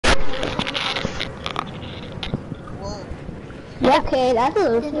Yeah. Okay, that's a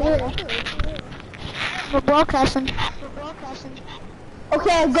little scary. We're broadcasting.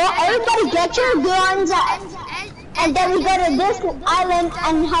 Okay, go. Everybody get your guns, and then we go to this island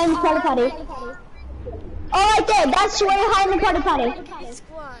and hide in the porta potty. Oh, right there. That's where you hide in the porta potty.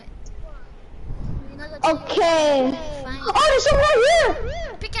 Okay. Oh, there's someone here.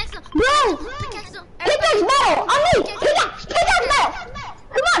 Bro, pickaxe metal. On me. Pickaxe metal.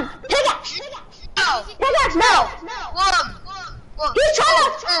 Come on, pickaxe. Pickaxe metal. He's trying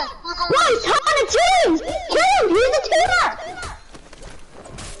to. Bro, he's trying to team. Kill him. He's a teamer.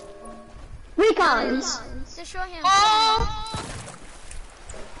 Recons. Destroy him.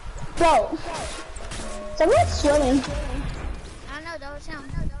 Bro. Someone's swimming. I know, that was him.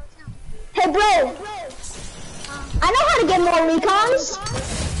 Hey, bro. I know how to get more recons.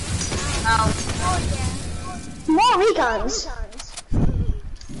 Oh yeah. More recons.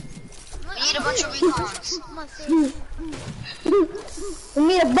 We need a bunch of recons. We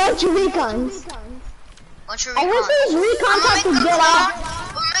need a bunch of recons. Bunch of I heard recons. these recons have to get off.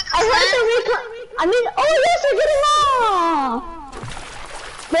 I heard the recon. I mean, oh yes, they're getting off.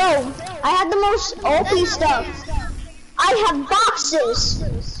 Bro, I had the most OP stuff. I have boxes.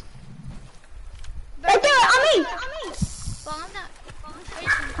 Right there, on me.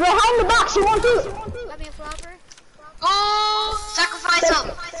 Bro, hide in the box. You won't do it. Got me a flopper. Oh, sacrifice him.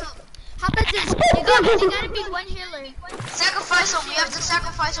 How about this? You gotta be one healer. Sacrifice him. We have to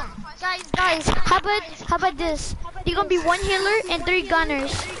sacrifice him. Guys, how about this? You're gonna be one healer and 3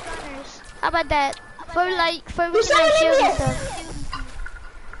 gunners. How about that? For we can like shield and stuff.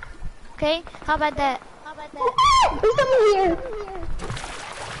 Okay? How about that? There's someone here.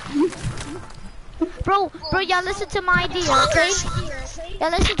 Bro, y'all listen to my idea, okay?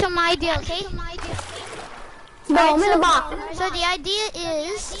 Y'all listen to my idea, okay? No, I'm in the box. So the idea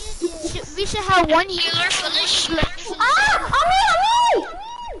is, we should have one healer for the shield. Ah, on me.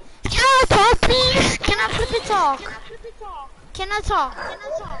 Can I talk, please? Can I flip talk? Can I talk? I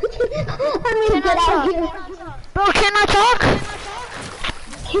mean, get out of here. Bro, can I talk?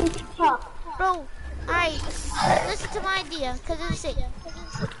 Talk. Bro, alright, listen to my idea, cause it's sick.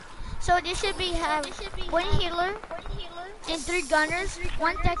 So this should be have one healer and 3 gunners,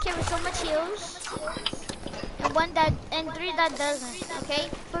 one that carries so much heals, and 3 that doesn't. Okay,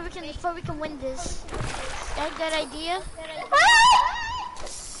 before we can win this. That good idea?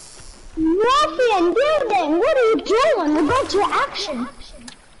 Ruffy and DillDag, what are you doing? We're going to action.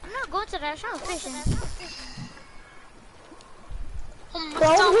 I'm not going to that. I'm fishing.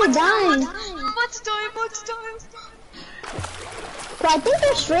 Bro, we're dying. What's time? But I think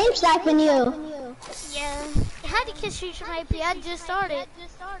they're stream sniping you. Yeah, how to kiss you from IP? I just started.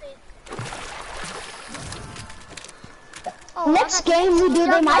 Oh, Next game we do,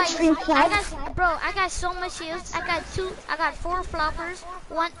 they might stream snipe. Bro, I got so much heals. I got 4 floppers.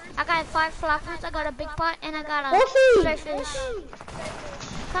 I got 5 floppers. I got a big pot and I got a stray fish.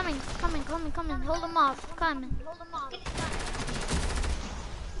 Coming. Hold them off. Coming.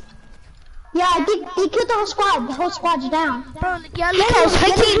 Yeah, I think they killed the whole squad. The whole squad's down. Bro, y'all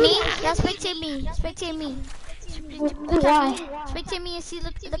spectate me. Y'all spectate me. Why? Spectate me and see.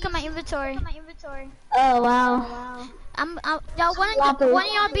 Look at my inventory. Oh wow. Y'all one of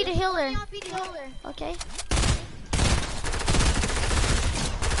y'all be the healer. Okay.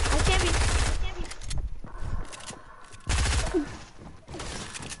 I can't be.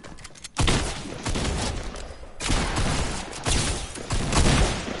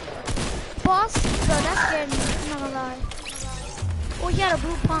 Boss, bro, that scared me. I'm not gonna lie. Oh, he had a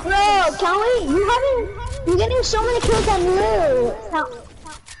blue pump. Bro, can we? You're getting so many kills on loot.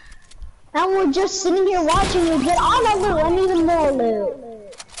 Now we're just sitting here watching you get all the loot and even more loot.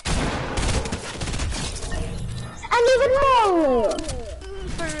 And even more loot.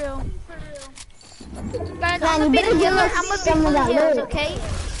 For real. Guys, Man, I'm gonna be the healer. I'm gonna some of that be the healer, loot. okay?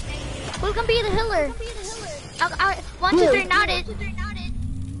 Who's gonna be the healer? 1, 2, 3, not it.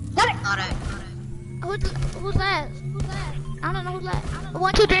 Got it. Not it. Who's that? I don't know who's that.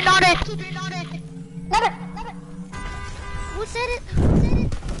 1, 2, 3, not it. Got it. Who said it?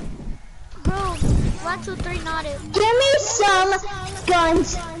 Bro, 1, 2, 3, not it. Give me some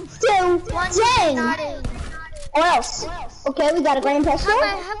guns. 2, 1, 2, 3, not 10. it. Or else. Okay, we got a grand pistol.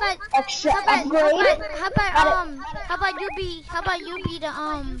 How about Extra upgrade. how about you be the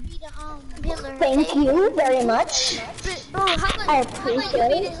healer? Thank you very much. Bro, I appreciate how about you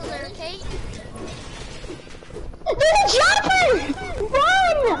be it. the healer, okay? There's a jumper!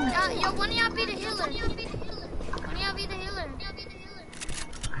 Run! One of y'all be the healer.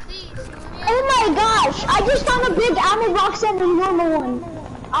 Please. Oh my gosh! I just found a big ammo box and a normal one.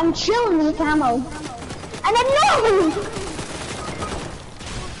 I'm chilling with ammo. And a no!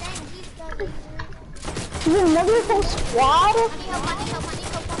 Is there another whole squad? Help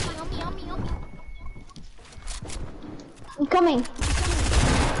me. I'm coming.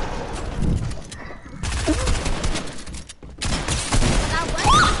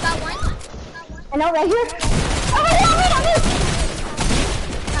 Got one. I know, right here. Oh, I'm in.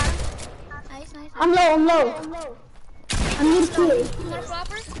 Nice. I'm low. I need to kill. You want a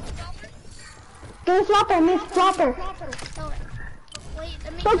flopper? Give me a flopper, I need a flopper. Oh, wait,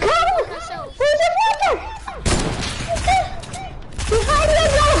 let me Go, come! myself. Where's the flopper? He's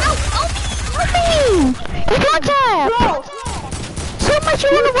hiding Help me! Contact! Bro! So much you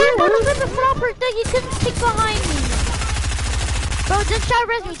wanna run over the flopper that you couldn't stick behind me. Bro, just try to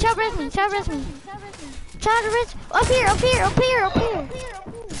res me. Up here.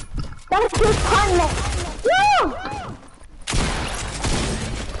 That was his partner. No!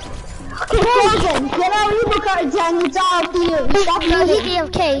 Okay, Morgan, get our evil cards and it's all up to you. Stop No, moving. he's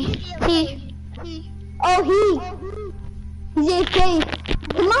AFK. He's AFK.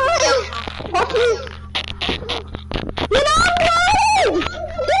 Come on! Help me! Get on, guys!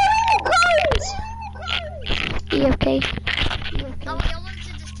 Get our evil cards! AFK.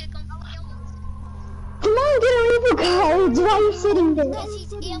 Come on, get our evil cards! Why are you sitting there?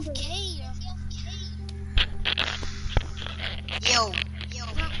 He's AFK. Yo.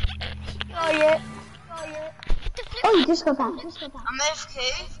 Oh, you just got back. I'm AFK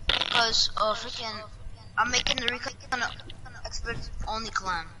because freaking I'm making the recon expert only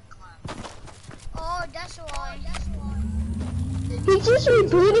clan. Oh, that's why. He's just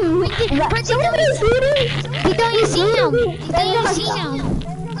rebooting. Somebody rebooting. You don't even see him.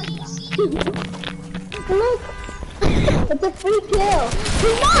 Look. It's a free kill.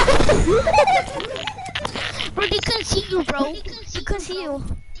 Bro, they couldn't see you, bro. They couldn't see you.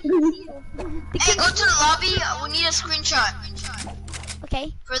 Hey, go to the lobby. We need a screenshot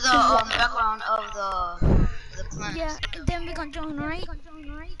Okay. for the background of the clan. Yeah, and then we're gonna join, right?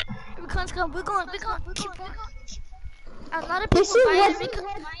 We're gonna keep on. A lot of people This is buy what. it because...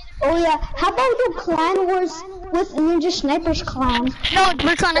 Oh yeah. How about we do clan wars with Ninja Sniper's clan? No,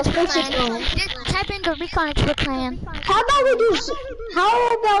 Recon Expert That's Clan. basically- Just type in the Recon Expert Clan. How about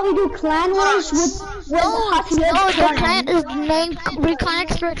we do clan wars with Hockey The clan is named Recon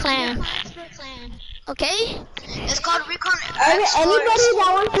Expert Clan. Okay? It's called recon Anybody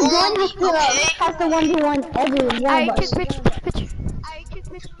that wants to only, join has to 1v1 every one Alright, of us. take picture.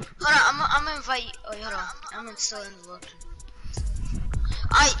 Hold on, I'm gonna invite. Oh, hold on. I'm still in the look.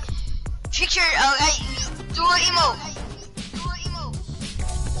 Alright, picture. Do an emo.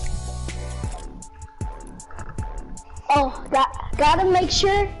 Oh, gotta make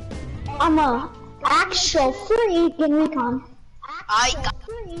sure I'm a actual free in recon. I got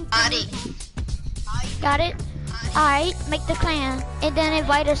it. Got it? Alright, make the clan. And then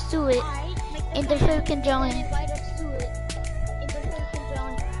invite us to it. And then we can join.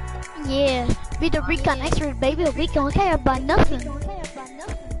 Yeah. Be the Recon Expert, baby. We don't care about nothing.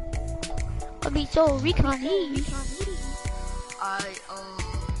 I'll be so recon-y.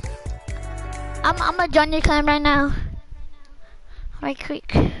 I'm gonna join your clan right now. Right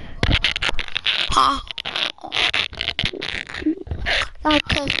quick.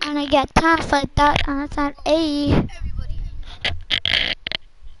 Okay, and I get tasks like that, and it's at A.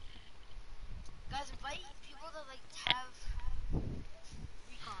 Guys, invite people that like have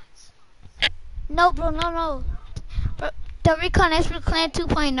recons. No, bro, no. Bro, the Recon Expert Clan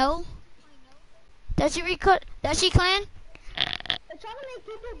 2.0. That's your clan? I'm trying to make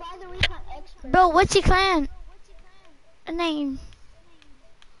people buy the recon expert. Bro, what's your clan? Name.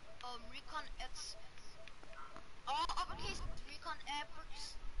 Recon X. All uppercase recon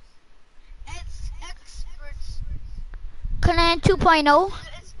experts. Clan 2.0.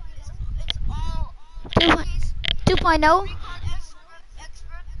 It's all uppercase 2.0. recon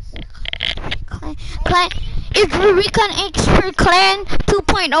experts. Clan. Is the Recon Expert Clan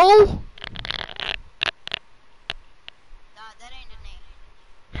 2.0? Nah, that ain't the name.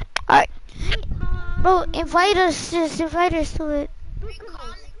 Alright. Bro, invite us. Just invite us to it.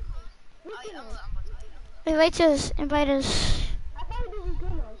 Invite us. I thought we did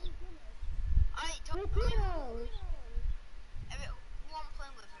recruiters.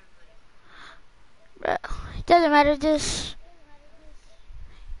 Bro, it doesn't matter. Just.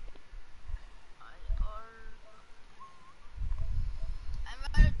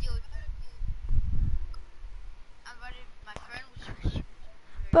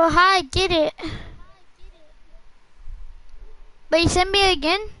 Bro, how I get it? But you send me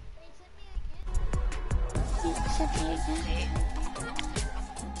again? Send me again.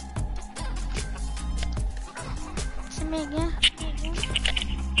 Send me again.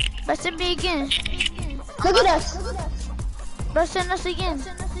 But send me again. Look at us. Bro, send us again.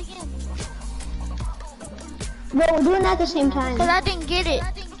 Bro, we're doing that at the same time. Cause I didn't get it.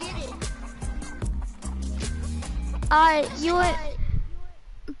 Alright, you went.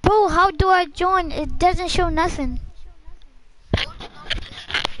 Bro, how do I join? It doesn't show nothing.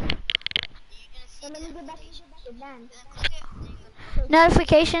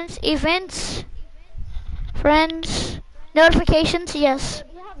 Notifications, events, friends, notifications, yes.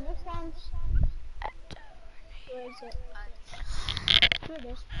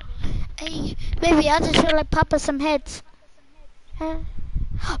 Hey, maybe I just feel like popping some heads. Huh?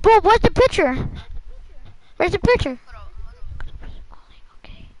 Bro, where's the picture? Where's the picture?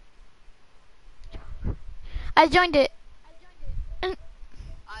 Okay. I joined it.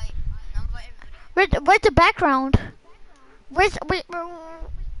 Where's the background? Where's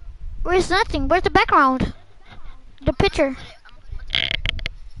nothing? Where's the background? The picture.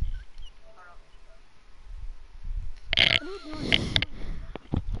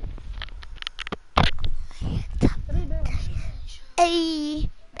 Hey,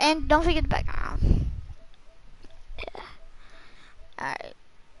 and don't forget the background. Yeah. Alright,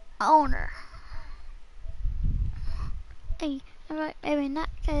 owner. Hey, maybe not.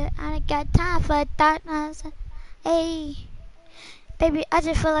 Cause I ain't got time for that nonsense. Hey, baby, I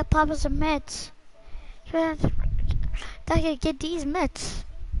just feel like popping some meds. I can get these meds.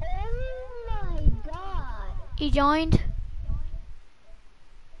 Oh my god. You joined?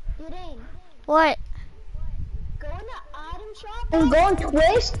 Dang. What? Go in the item shop and go on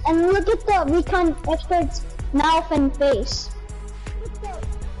twist and look at the recon expert's mouth and face. Look at the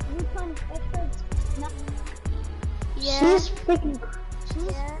recon expert's mouth. Yeah. She's freaking.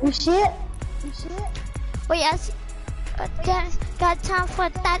 Yeah. You see it? You see it? Wait, I see. Got time for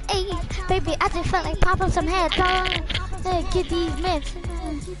that, ayy. Baby, I just felt like popping some heads. Get these meds.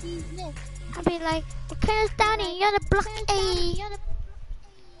 I'll be like, okay, Donnie, you're the block, ayy.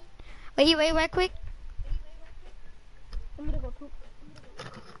 Wait, right quick. I'm gonna go poop.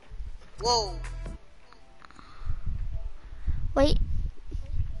 Whoa. Wait.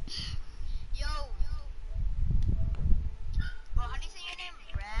 Yo. Bro, how do you say your name?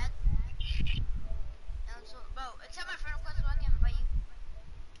 Brad? So, bro, accept my friend request so I can invite you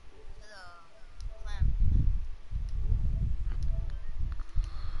to the clan.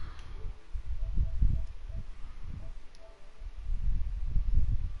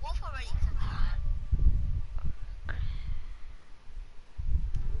 Wolf already accepted that.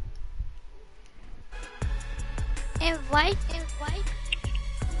 Invite?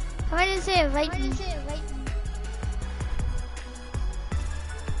 Why did it say invite me?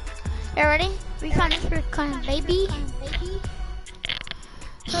 You ready? Recon, baby.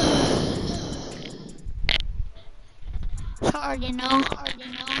 Already know.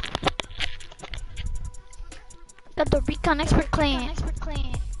 Got the Recon Expert clan.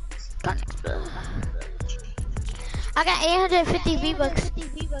 I got 850 V-Bucks.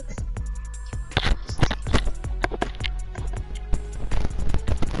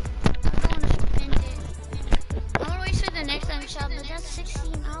 I'm gonna wait for the next time shop, but that's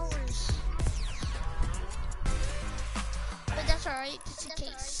 16 hours. But that's alright, just in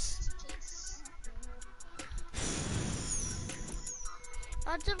case.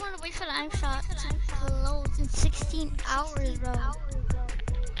 I just want to wait for the item shop to load in 16 hours, bro.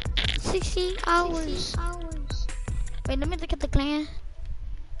 16 hours. Wait, let me look at the clan.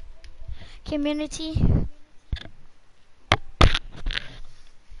 Community.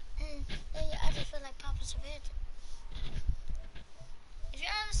 I just feel like Papa's a bit. If you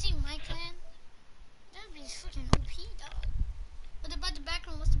ever see my clan, that'd be freaking OP, dog. What about the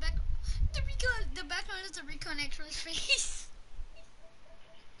background? What's the background? The background is the Recon X-Ray's face.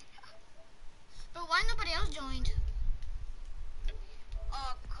 But why nobody else joined?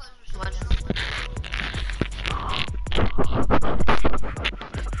 Oh, cause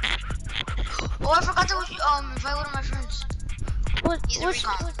oh, I forgot to invite one of my friends. He's a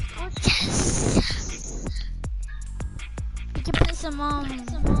recon. Yes. We can play some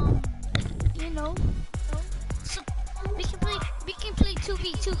you know. So we can play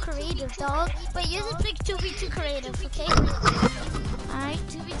 2v2 creative, dog. But you just play 2v2 creative, okay? Alright,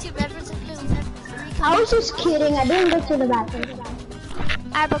 2v2 veterans and blue. I was just kidding. I didn't go to the bathroom.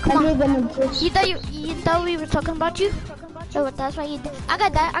 Alright, but come on. You thought we were talking about you? So that's why you did. I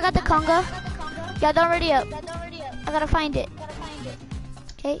got that. I got the conga. Y'all don't ready up. I gotta find it.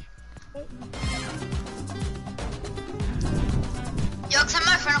 Okay. Yo, accept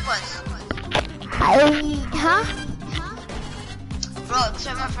my friend request. Huh? Bro,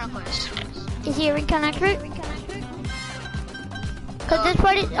 accept my friend request. Is he a Recon Expert? Cause this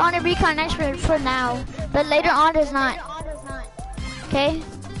part is on a Recon Expert for now. But later on, there's not. Okay?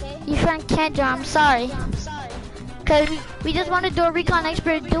 Your friend can't join. I'm sorry. Cause we just want to do a recon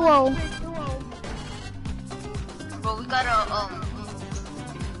expert duo. Bro, we gotta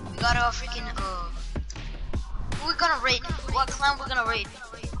freaking who we gonna raid? What clan we gonna raid?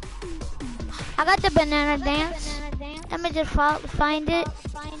 I got the banana dance. Let me just find it.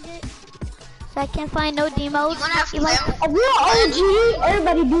 So I can't find no demos. If you're OG,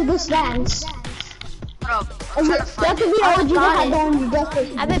 everybody do this dance. Bro, You have to be OG to have the one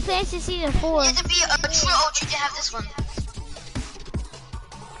justice. I've been playing since season 4. You have to be a true OG to have this one.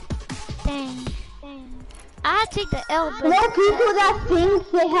 Dang. I take the L. There are people that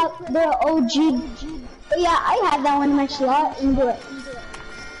think they have their OG. Yeah, I have that one in my slot and do it.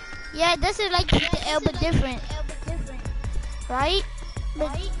 Yeah, this is like the L but different. Right?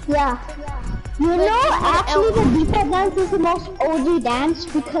 Yeah. You know, actually the default dance is the most OG dance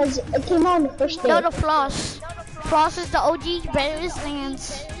because it came out on the first day. No, the floss. Floss is the OG greatest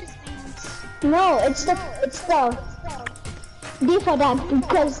dance. No, it's the default dance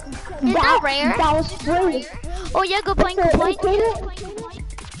because that rare? That was free. Oh yeah, good point, good point.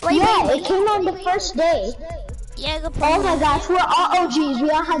 It came on the first day. Yeah, good point. Oh my gosh, we're all OGs. We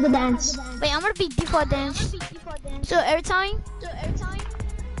all have the dance. Wait, I'm gonna be default dance. So every time.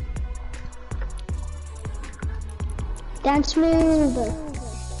 Dance move.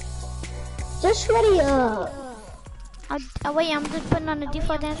 Just ready up. Wait, I'm just putting on the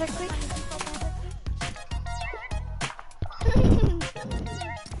default dance real quick.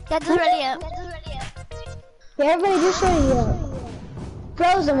 That's just ready up. Yeah, everybody just ready up.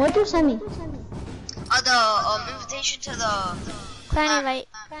 Frozen, what you send me? The invitation to the Clan invite.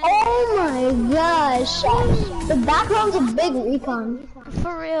 Oh my gosh. The background's a big recon.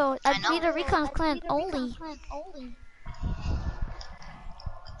 For real. I need a recon clan only.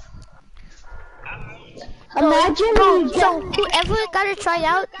 Imagine whoever gotta try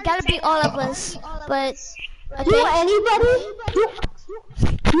out, gotta be all of us. But okay. Do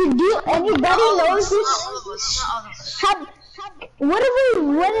anybody knows this? What if we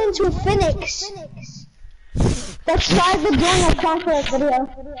run into Phoenix? Let's try the join a conference video.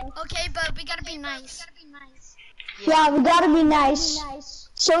 Okay, but we gotta be nice. Yeah, we gotta be nice.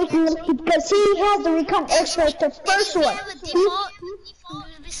 So we can, because he has the recon expert, the first one.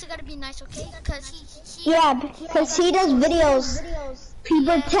 We still gotta be nice, okay? Yeah, because he does videos. He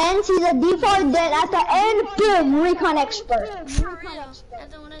pretends he's a default, then at the end, boom, recon expert.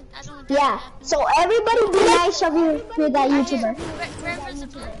 Yeah, so everybody be nice if you're that YouTuber.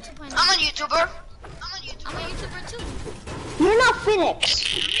 I'm a YouTuber. I'm a YouTuber too. You're not Phoenix.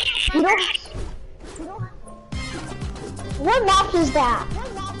 You don't. What map is that?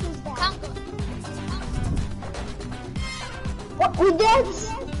 What we did?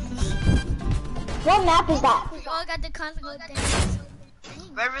 What map is that? We all got the Congo thing.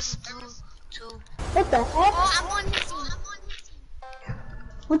 Red versus blue 2. What the heck? Oh, I'm on his team.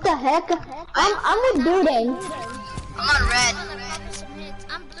 What the heck? I'm with DillDag. I'm on red.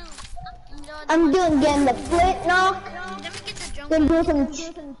 I'm blue. I'm getting the flint knock. Then do some.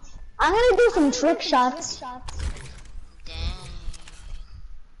 I'm gonna do some trick shots. Dang.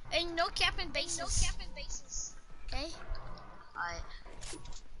 Ain't no capping bases. Okay.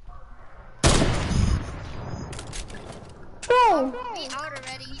 Bro, We out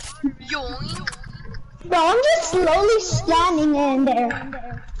already. Yoink. bro, I'm just slowly standing in there.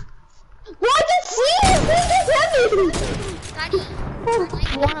 Bro, I can see you! This is heavy!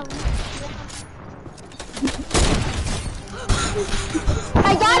 One of them. I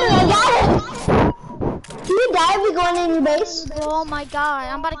got it! Can you die if we go in your base? Oh my god,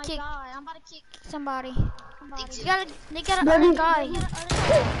 I'm about to kick somebody. They got another guy.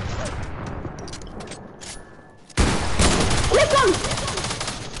 Click him!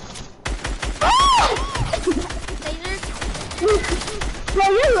 Bro,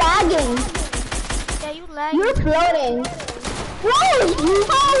 you're lagging. Yeah, you lagging. You're floating. Bro,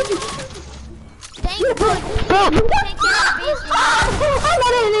 Thank you.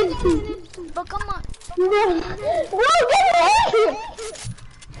 Bro, come on. Bro, get away!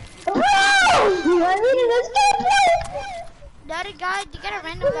 Bro! I need an escape plan! The other guy, you got a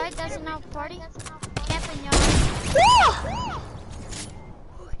random guy that's in our party? Camping y'all.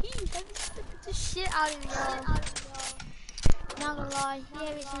 The shit out of y'all. Not gonna lie, he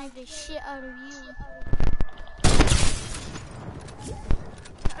heavy sniped the shit out of you.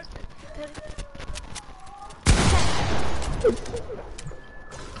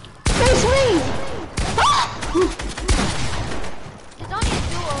 Face me! It's only a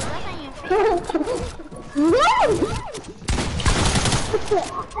duo, that's not even fair. No!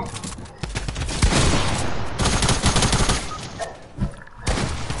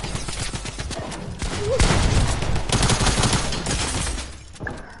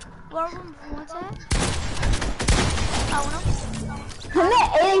 What room what's that? Oh no. I'm at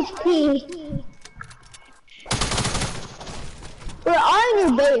 8 HP. We're on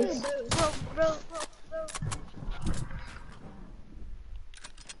your base. Bro.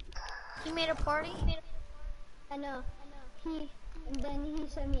 He made a party? I know. And then he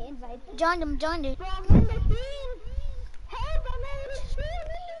sent me invite. Joined it. Bro, I'm in the team. Help, I'm in the team.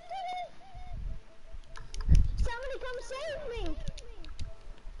 Somebody come save me.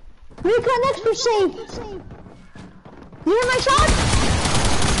 Recon extra safe. You hear my shot?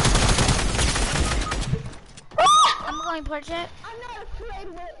 I'm going to purge it. I'm not afraid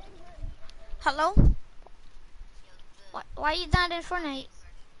of it. Hello? Why are you not in Fortnite?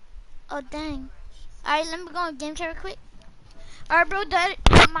 Oh dang. Alright, let me go on game chat real quick. Alright bro,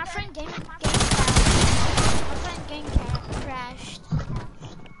 my friend game crashed. My friend game crashed.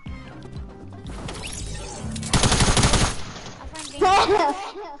 My friend game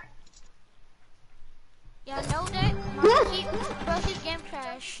crashed. Y'all know that? Bro, his game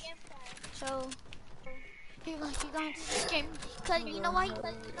crashed. So he going to his game, cause you know why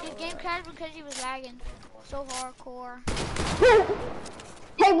his game crashed? Because he was lagging so hardcore.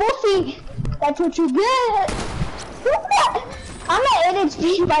 Hey Wolfie, that's what you get. I'm at 8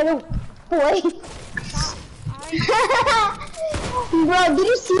 HP by the way. Bro, did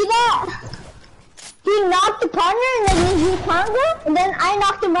you see that? He knocked the corner and then he did conga, and then I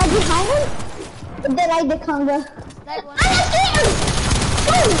knocked him right behind him, and then I did conga. I'm not scared!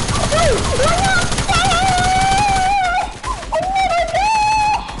 Wait, we're not scared! I'm never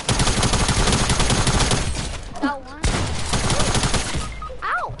dead! Got one.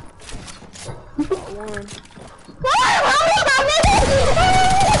 Ow! One.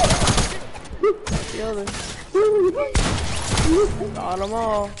 The other. Got them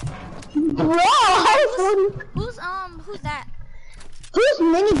all. Bro, Who's that? who's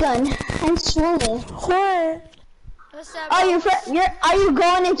minigun? I'm swollen. What? What's up? Are you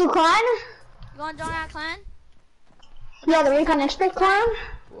going into clan? You wanna join our clan? Yeah, the Recon Expert clan.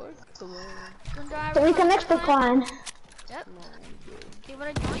 What? You wanna join our The Recon Expert clan. Yep. You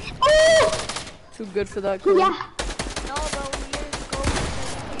wanna join? Oh! Too good for that clan. Yeah. No, bro, we here to go.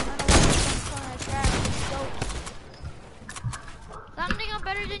 I'm thinking I'm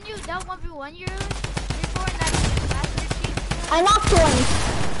better than you. That 1v1 you're before and that's I knocked one.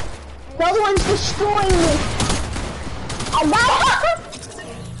 The other one's destroying me. I got him.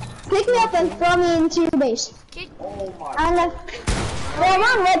 Pick me up and throw me into your base. I'm on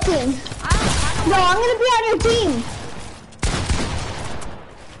red team. No, I'm gonna be on your team.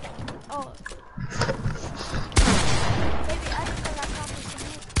 Oh. Baby, I didn't know that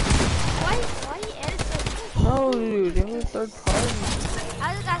competition. Why he edits so much? No, dude, they were third party. I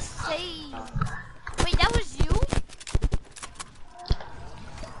just got saved. Wait, that was you?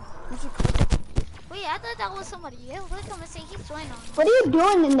 Wait, I thought that was somebody else. Let's come and say he's joining on. What are you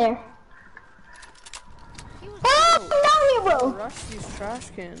doing in there? He was Oh, I'm down here, bro. Rush these trash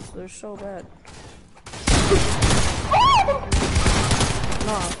cans. They're so bad.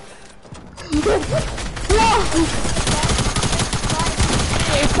 Nah.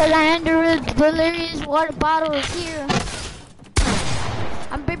 because I under the delirious water bottle is here.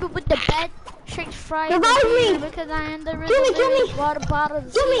 I'm baby with the bed. Shakes fries. Revive me! Because I am the Kill me! water bottle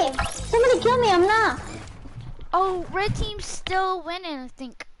is Kill here. me! Somebody kill me, I'm not. Oh, red team's still winning, I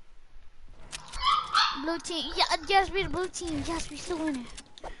think. Blue team, yeah, yes, we're the blue team. Yes, we still winning.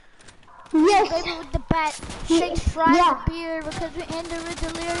 Yes. Baby with the bat, shakes fries Yeah. beer because we end the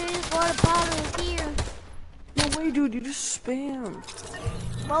delirious water bottle is here. No way, dude, you just spam.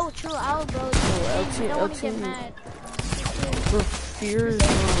 Bro, chill out, bro. Don't want to get mad. For fears.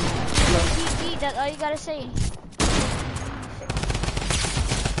 GG, that's all you gotta say.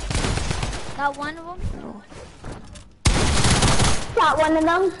 Got one of them? No. Got one of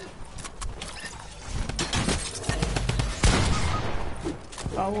them.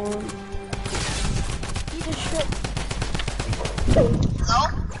 Got one. You just should. Hello?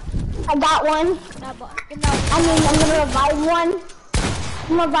 I got one. No, but, no. I'm gonna revive one.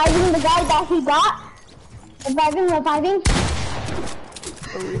 I'm reviving the guy that he got. Reviving.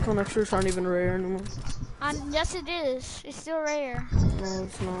 The recon extras aren't even rare anymore. Yes, it is. It's still rare. No,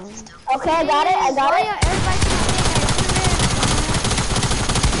 it's not. Okay, I got it. Why it. are everybody saying that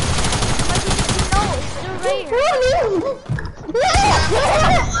it's still rare?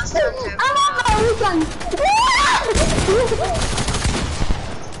 I'm on my recon.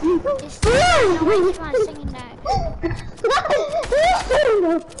 It's still rare. Nobody's not singing that.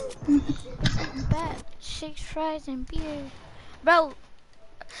 Bad. Shakes, fries, and beer. Bro,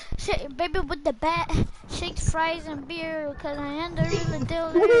 Baby with the bat, shakes, fries, and beer, cause I am the real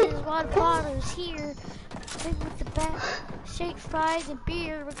deal. There's water bottles here. Baby with the bat, shakes, fries, and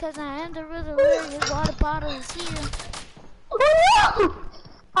beer, because I am the real deal. There's water bottles here. Oh no!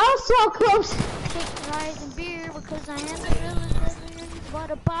 I was so close. Shakes, fries, and beer, because I am the real deal. There's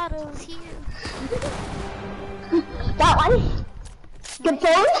water bottles here. That one. Good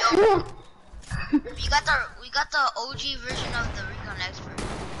phone. We got the OG version of the Recon Expert.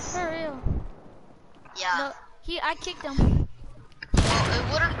 For real. Yeah. No, I kicked him.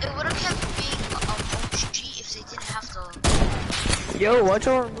 Well, it would've kept being OG if they didn't have to. Yo, why'd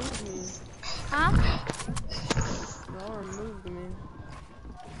y'all remove me? Huh? Y'all removed me.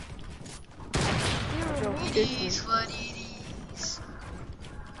 It is what it is.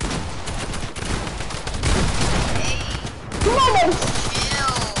 Hey. Come on, baby.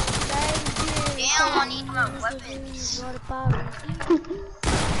 Chill. Damn, I need my weapons.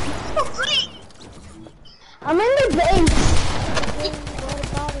 I'm in the base.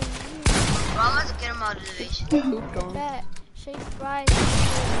 Bro, I'm about to get him out of the base. Who's gone? Bet. Shake fries.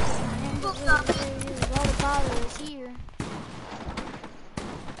 Water bottle is here.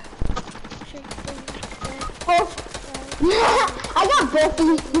 Shake fries. Oh. I got both of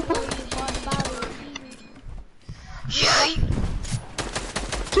you. Water bottle is here. Yay!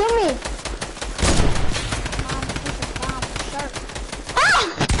 Kill me. Mom, it's a bomb shark. Ah!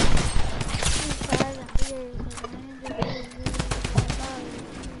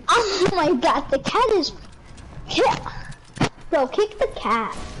 Oh my god, the cat is... Bro, kick the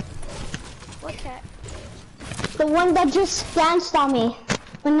cat. What cat? The one that just danced on me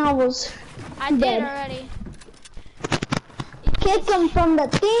when I was I did dead. already. Kick him from the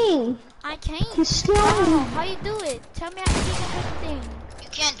thing. I can't. He's still Oh, how you do it? Tell me how to kick him from the thing. You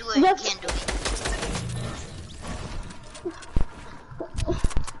can't do it. You Yes. can't do it.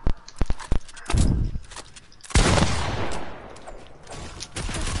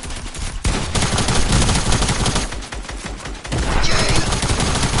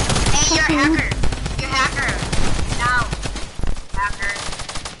 Hey, you're a hacker. You're a hacker. Now. Hacker.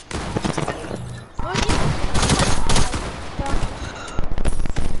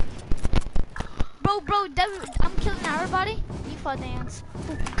 Bro, I'm killing everybody. You for dance.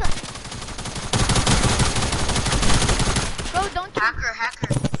 Bro, don't kill.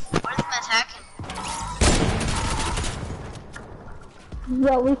 Hacker. What is this hacking?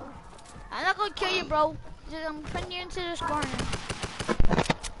 Bro, I'm not gonna kill you, bro. I'm putting you into this corner.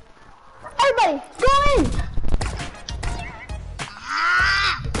 everybody, go in.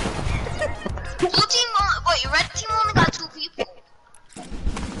 Blue team wait, red team only got 2 people.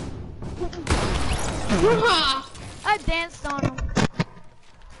 I danced on him.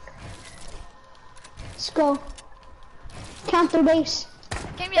 Let's go. Counter base.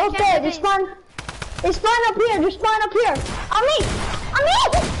 Came here, Okay, they spawn up here. They spawn up here. On me.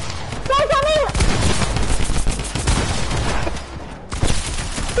 Guys, on me.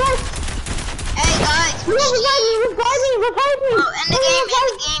 Guys. Hey guys, Revive me. oh, end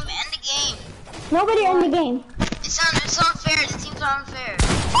the game. Nobody in the game. It's unfair, the team's unfair.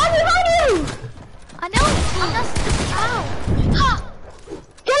 Oh, behind you. I know. I'm not. Ow. Ha!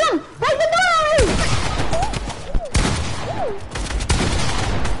 Kill him. Break the door.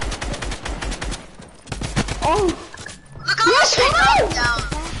 Oh. Look how much I dropped down.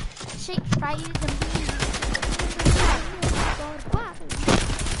 Shake fries and beans.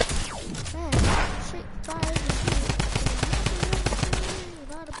 Shake fries and beans.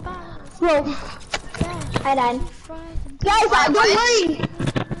 Bro. I died. Guys, don't worry.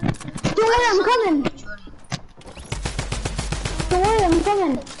 Don't worry, I'm coming. Don't worry, I'm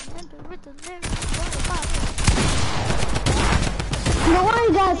coming. Don't worry,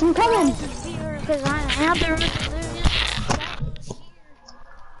 guys, I'm coming. Because I have the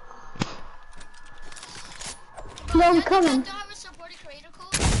No, I'm coming. Do I have a supported creator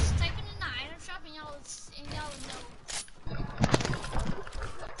code? Just type it in the item shop and y'all know.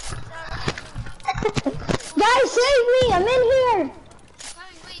 Guys, save me! I'm in here! I'm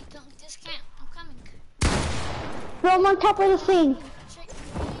coming, wait, don't discount. I'm coming. Bro, I'm on top of the thing. Check the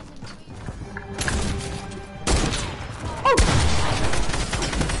keys and Oh!